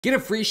Get a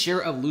free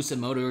share of Lucid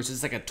Motors.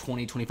 It's like a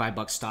 25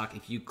 buck stock.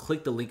 If you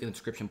click the link in the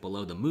description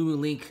below, the Moo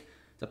link,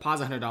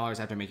 deposit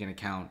 $100 after making an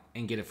account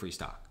and get a free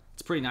stock.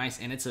 It's pretty nice,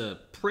 and it's a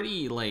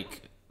pretty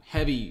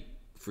heavy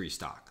free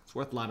stock. It's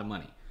worth a lot of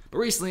money. But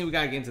recently we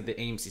got to get into the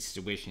AMC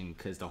situation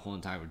because the whole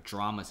entire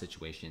drama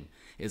situation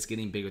is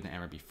getting bigger than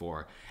ever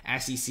before.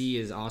 SEC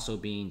is also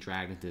being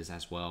dragged into this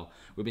as well.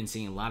 We've been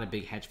seeing a lot of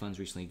big hedge funds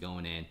recently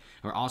going in.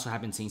 We also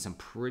have been seeing some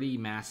pretty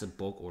massive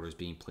bulk orders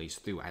being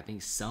placed through. I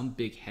think some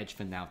big hedge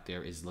fund out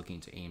there is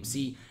looking to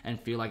AMC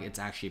and feel like it's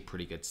actually a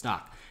pretty good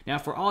stock. Now,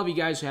 for all of you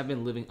guys who have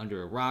been living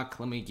under a rock,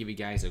 let me give you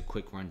guys a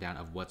quick rundown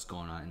of what's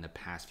going on in the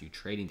past few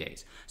trading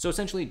days. So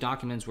essentially,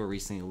 documents were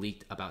recently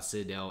leaked about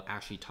Citadel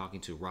actually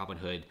talking to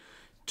Robinhood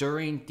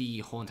during the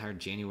whole entire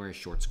January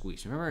short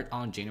squeeze. Remember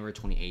on January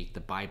 28th, the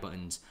buy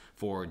buttons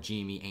for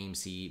GME,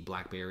 AMC,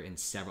 BlackBerry, and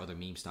several other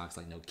meme stocks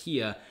like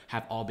Nokia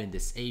have all been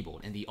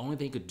disabled. And the only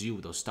thing you could do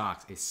with those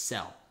stocks is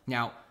sell.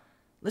 Now,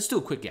 let's do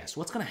a quick guess.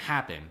 What's going to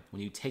happen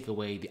when you take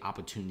away the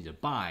opportunity to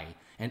buy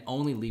and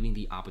only leaving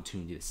the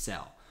opportunity to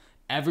sell?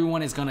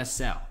 Everyone is going to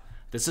sell.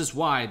 This is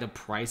why the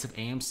price of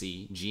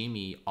AMC,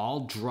 GME,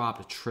 all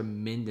dropped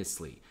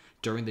tremendously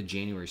during the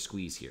January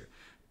squeeze here.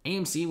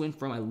 AMC went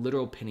from a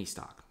literal penny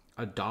stock,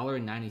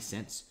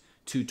 $1.90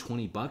 to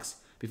 20 bucks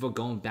before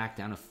going back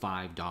down to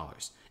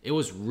 $5. It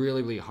was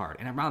really hard.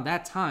 And around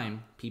that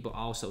time, people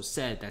also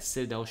said that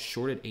Citadel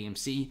shorted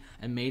AMC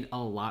and made a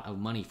lot of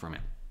money from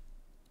it.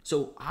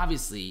 So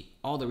obviously,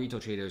 all the retail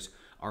traders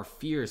are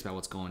furious about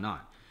what's going on.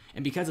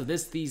 And because of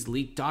this, these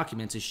leaked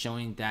documents is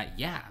showing that,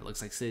 yeah, it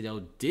looks like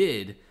Citadel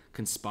did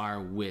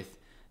conspire with,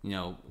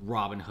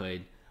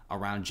 Robinhood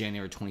around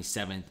January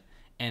 27th.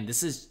 And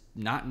this is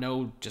not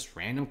just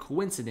random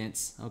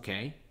coincidence,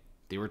 okay?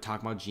 They were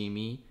talking about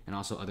GME and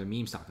also other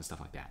meme stocks and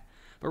stuff like that.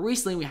 But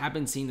recently, we have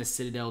been seeing the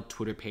Citadel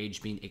Twitter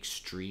page being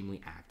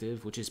extremely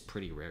active, which is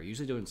pretty rare.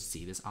 Usually don't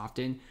see this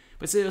often.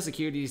 But Citadel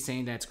Security is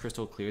saying that it's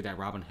crystal clear that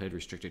Robinhood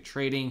restricted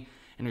trading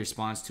in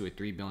response to a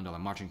 $3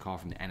 billion margin call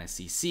from the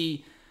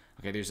NSCC.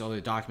 Okay, there's other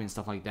documents,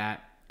 stuff like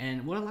that.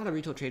 And what a lot of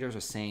retail traders are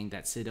saying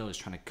that Citadel is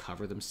trying to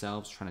cover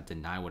themselves, trying to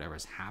deny whatever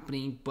is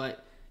happening,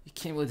 but you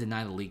can't really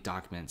deny the leaked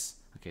documents.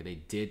 Okay, they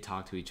did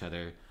talk to each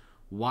other.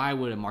 Why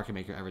would a market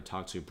maker ever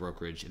talk to a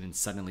brokerage and then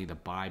suddenly the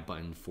buy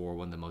button for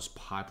one of the most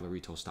popular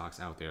retail stocks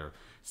out there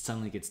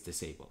suddenly gets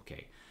disabled?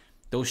 Okay,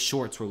 those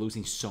shorts were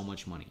losing so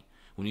much money.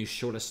 When you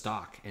short a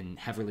stock and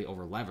heavily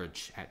over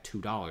leverage at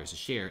 $2 a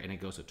share and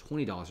it goes to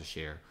 $20 a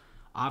share,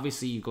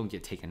 obviously you're going to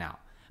get taken out.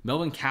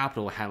 Melvin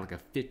Capital had like a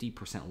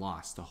 50%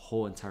 loss, the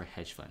whole entire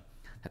hedge fund.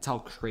 That's how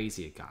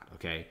crazy it got,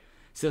 okay?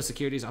 Citadel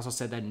Securities also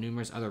said that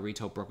numerous other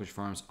retail brokerage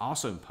firms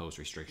also imposed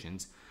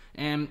restrictions.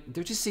 And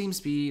there just seems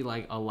to be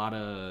like a lot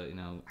of,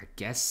 I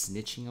guess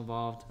snitching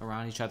involved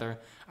around each other.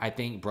 I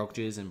think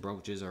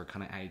brokerages are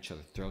kind of at each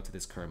other's throat at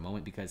this current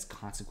moment because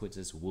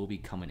consequences will be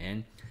coming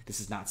in.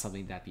 This is not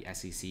something that the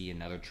SEC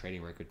and other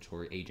trading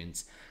regulatory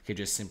agents could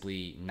just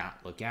simply not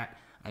look at.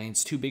 I think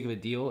it's too big of a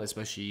deal,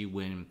 especially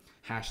when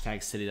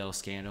hashtag Citadel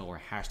scandal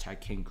or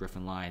hashtag King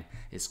Griffin line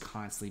is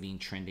constantly being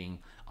trending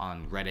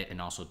on Reddit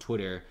and also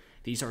Twitter.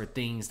 These are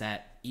things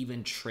that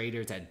even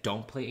traders that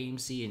don't play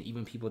AMC and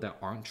even people that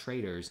aren't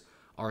traders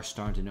are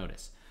starting to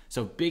notice.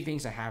 So big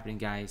things are happening,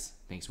 guys.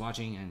 Thanks for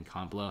watching, and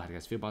comment below how you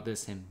guys feel about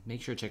this. And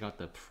make sure to check out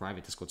the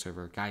private Discord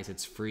server. Guys,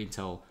 it's free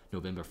until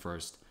November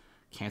 1st.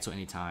 Cancel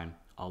anytime.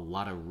 A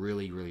lot of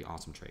really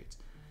awesome trades.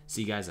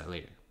 See you guys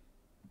later.